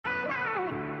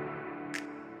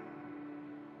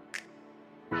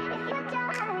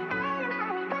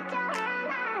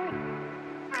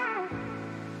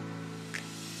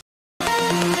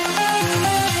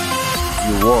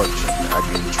watching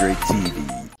Adventure TV.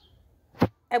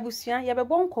 Ebusia ya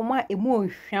bebo nkoma emu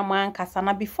ohwama nkasa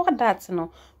na before that no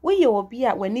we ye obi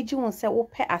a wani gi won se wo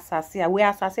pe asase a we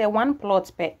asase one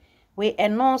plot pe we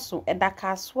enonso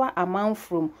edakaswa amount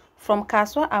from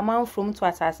kaswa amount from to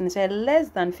asase say less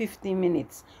than 15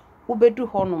 minutes ubedu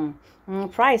honum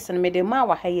price and medema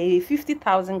wa haye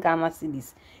 50,000 Ghana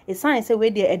cedis e sign say we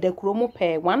dey edakromo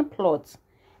pe one plot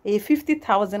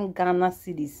 50,000 Ghana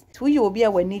cedis to ye obi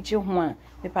a wani gi ho a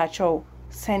me pa chow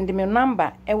send me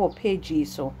number ewo page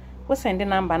so wo send the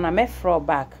number na me throw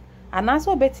back and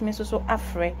also betimi so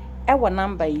afre ewo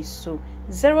number is so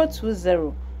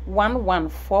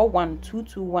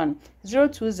 02011412221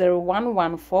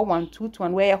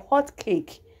 02011412221 where hot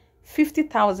cake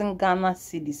 50,000 Ghana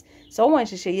cedis so won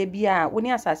hihye ye bia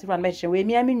woni asase ran be hye we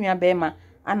mi amenua be ma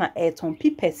ana eton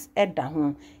pipes eda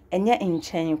ho enye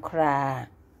enchen kra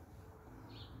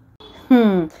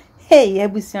hey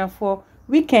ebusiafo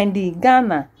weekendi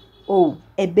Ghana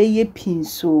ebeye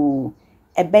pinso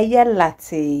ebeye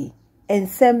latte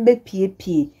ensembe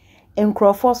pie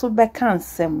enkrofo so be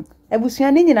kansem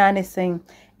ebusua ni nyina ne sen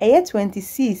eye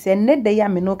 26 enne de ya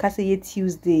me no kase ye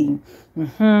Tuesday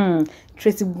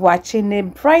Tracey buache ne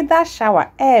bridal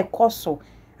shower koso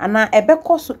ana ebe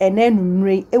koso ene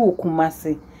numre ewo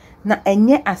Kumasi na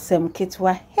enye asem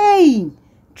ketwa hey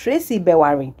Tracey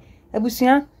bewari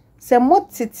ebusua se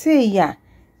motete ya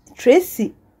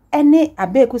Tracey ene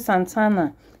abeku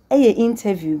Santana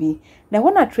interview bi na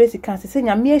wona Tracey kan se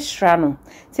nyame ehra no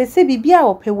se bibia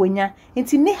opewonya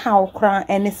nti ne ha okra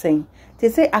anything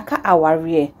se aka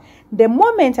aware the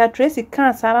moment a Tracey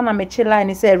kan sara na mechila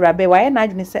ni se rabe wa na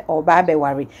adwene se oba be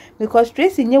ware because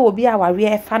Tracey nye obi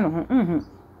aware efa no ho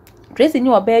Tracey nye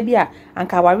oba bi a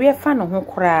anka aware efa no ho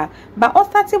kra ba o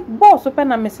start boss open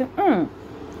na me se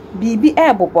bibi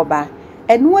boba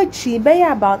enu achi be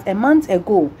about a month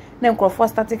ago na nkrofo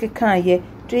static kan ye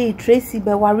Tracey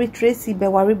be worry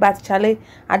but chale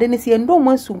ade ne se ndo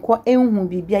mo sunko enhu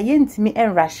bibia ye ntimi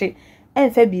enrahye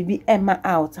enfa bibi emma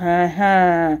out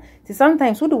ti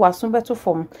sometimes wo do waso beto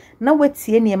form na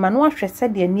wetie ne ma no ahwe se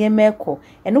de ne ma ekọ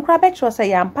enukra be cho se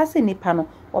ya mpase nipa no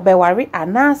obeware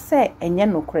anase enye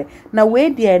nokre na we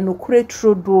de nokre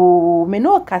trodo me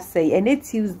no kase ene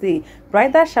Tuesday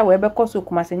bridal shower be koso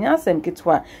Kumasi nyasem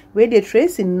kitwa we de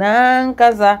Tracey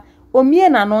nankaza omie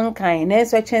na no nkan na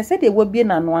eso chense de wobie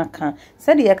na no aka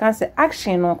said ye can say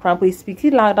action no crampo speak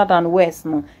louder than words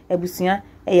no ebusia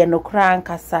eye no kra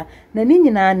nkasa na ni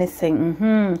nyina ne sen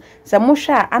se mo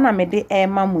hwa ana me de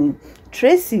mamu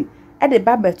Tracey e de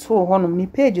babeto honom ni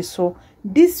page so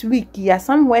this week ya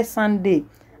somewhere Sunday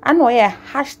ano ye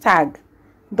hashtag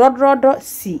 #dodrodoc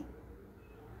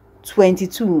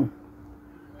 22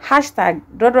 hashtag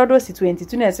 #dodrodoc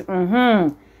 22 na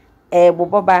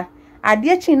boboba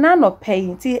adiechi na no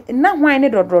pay ti na hwan ne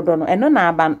dodrodo no eno na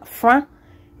aban fra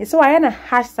so I na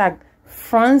hashtag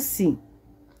Francie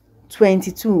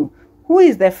 22 who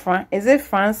is the Frank? Is it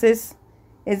Francis?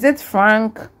 Is it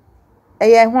Frank?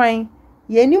 Hwan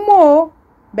yenimo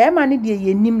be ma ne de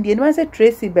yenim de no say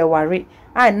Tracey be ware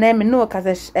na me no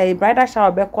cause a bridal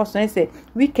shower be cost say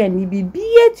weekend ni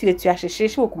bibie tuetu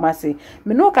ahyehyehye Kumasi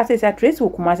me no cause say Tracey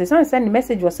Kumasi send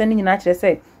message was sending na kire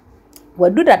say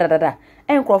wadu da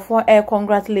enkrofo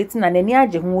congratulating na nani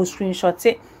age ho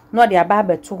screenshot no de aba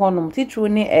beto honum titru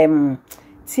ni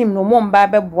team no mo mba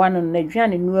be boa no na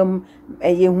dwan nuam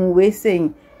yehu we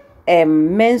saying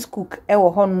men's cook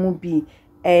wo honum bi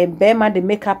be ma the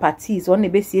makeup artist on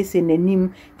be siese nanim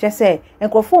chese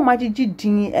enkrofo magigi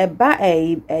din ba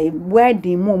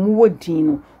wedding mo wo din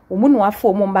no omu no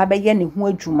afo mo mba be ye ne ho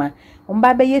adwuma mo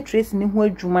mba be ye Tracey ne ho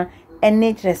adwuma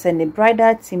ene chese ne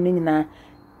bridal team ni nyina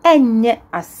enye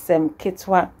asem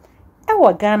ketwa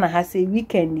ewo Ghana ha say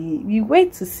weekend we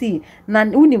wait to see na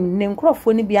unim ne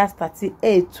nkrofo ni bia start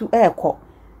to eko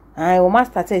o ma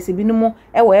start say binumu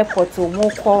ewo airport mo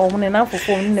ko mo ne na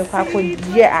fofo ne kwa ko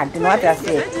ye ade no ata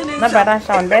say na brother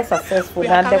show be successful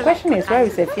and the question is where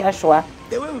is Efiashwa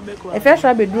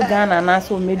Efiashwa be do Ghana na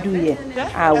so medu ye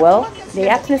well they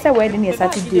actually say wedding is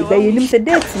Saturday but you nim say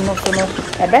date no so no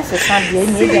e be se Sunday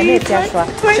ni e na Efiashwa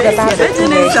the ba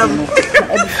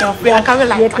we are coming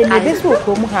like this will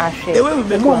come hashe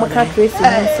mo ka Tracey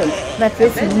na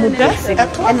Tracey mu dress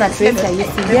and na Tracey you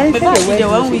see yan say the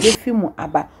one we dey film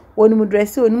aba onu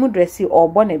dress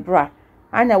obo ne bra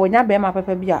anya wonya be ma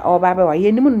papa bia oba be wa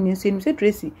ye nim no nso nim say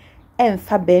Tracey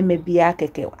emfa be ma bia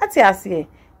keke ati ase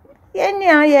ye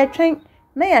nya ye twen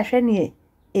na ya hwe ne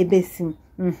ebesim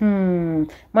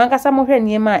Mankasa mo hwe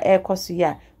niema ekoso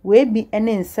ya we bi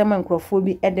ene nsem nkrofo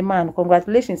bi edman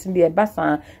congratulations in the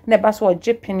basa na basa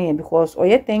ojepene because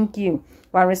oye thank you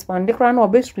wa respond kra na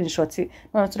obe screenshot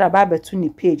na to da ba betu ni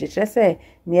page kire se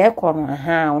ne ekono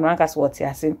ono ankasa wote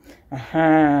ase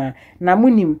na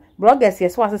munim bloggers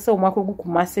yes wase se umakogu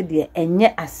kumase de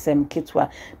enye asem ketwa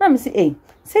na me se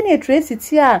se ne Tracey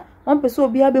ti a on pese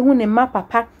obi abehu ne ma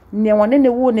papa ne wone ne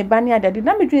wo ne bani adade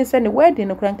na medwin se ne wedding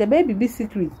no kranka baby be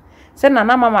secret se na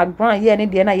na mama grant ye ne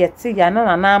de na yete ya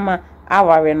na na ama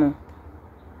aware no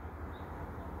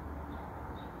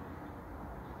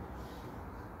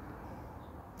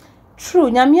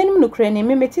true nyame anim no kra ne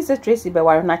me meti se Tracey be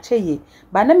ware na cheye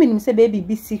ba na menim se baby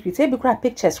be secret e bi kra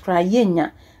pictures kra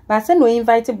yenya ba se no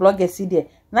invite bloggers de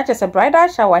na che se bridal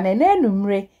shower na na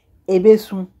numre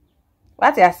ebesu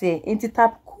what I say enti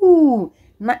tap cool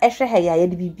na ehwe he ya ye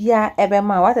de bibia ebe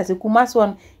ma what I say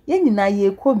kumason ye nyina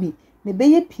ye kobi ne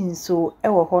beye pinso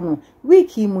ewo ho no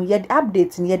week mu ye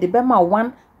update ne ye de be ma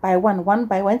one by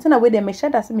one tina we de me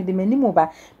share se me de manimu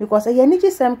ba because ye ni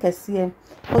gisem kese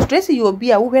because Tracey you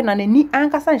obi a wo hwe na ni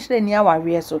ankasa nhire ni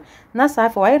aware so na sa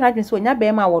fa why radwen so nya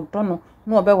be ma wo do no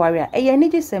na obe ware a ye ni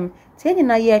gisem tie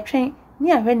nyina ye twen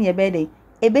ni ahwe ne ye be de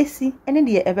ebesi ene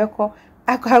de ebekọ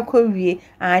akọ wie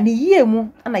ani yie mu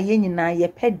ana ye nyina ye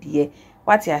pede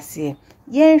what I say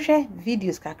ye nhwe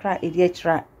videos kakra edi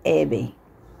akira ebe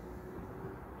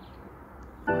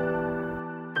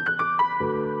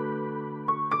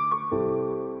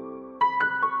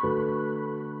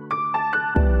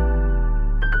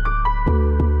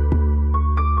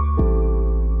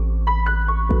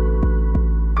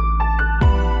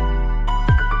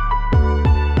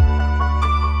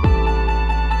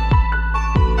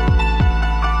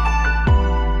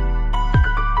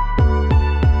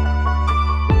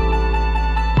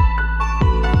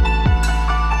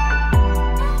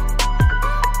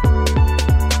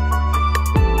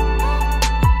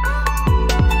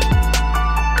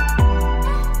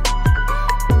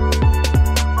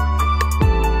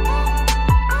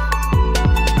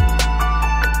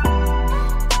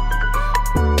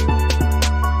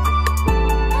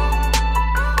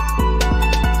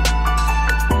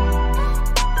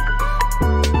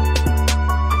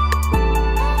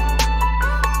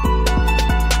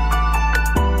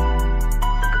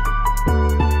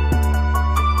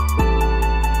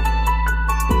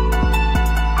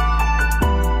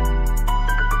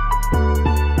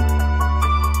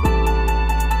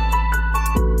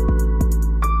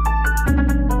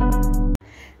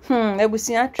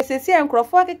ebusia Tracey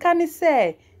enkrofo akeka ni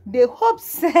say they hope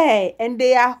say and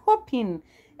they are hoping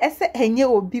ese enye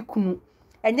obi kunu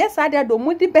enye saade do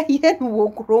mudi be ye no wo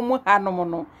kromu hanom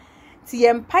no ti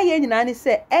empa ye nyina ni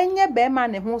say enye be ma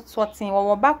ne ho soten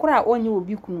wo ba kora onye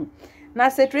obi kunu na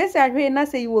say Tracey ahwe na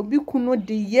say obi kunu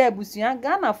de ye ebusia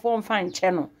Ghana form fan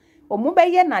che no omu be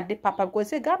ye na de papa ko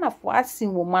say Ghana fo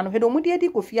asin wo ma no he do mudi edi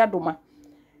kofia doma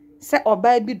se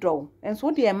oba bi do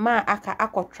enso de ma aka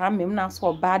akotra mem na so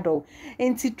oba do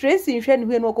enti Tracey nhwe ne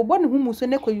hwe no okobo ne humu so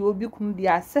ne koyi obi kunu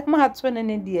dia asem ato ne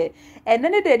ne de ene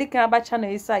ne de kan aba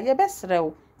channel isa ye be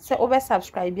srew se obe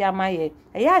subscribe ya maye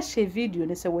ya share video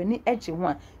ne se wani eje ho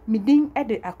a midin e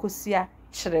de akosia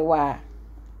chirewa.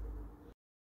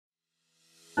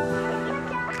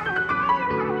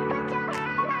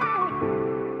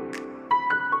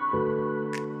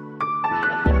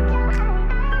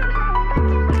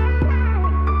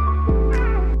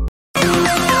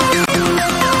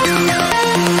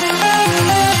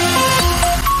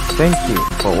 Thank you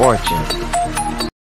for watching.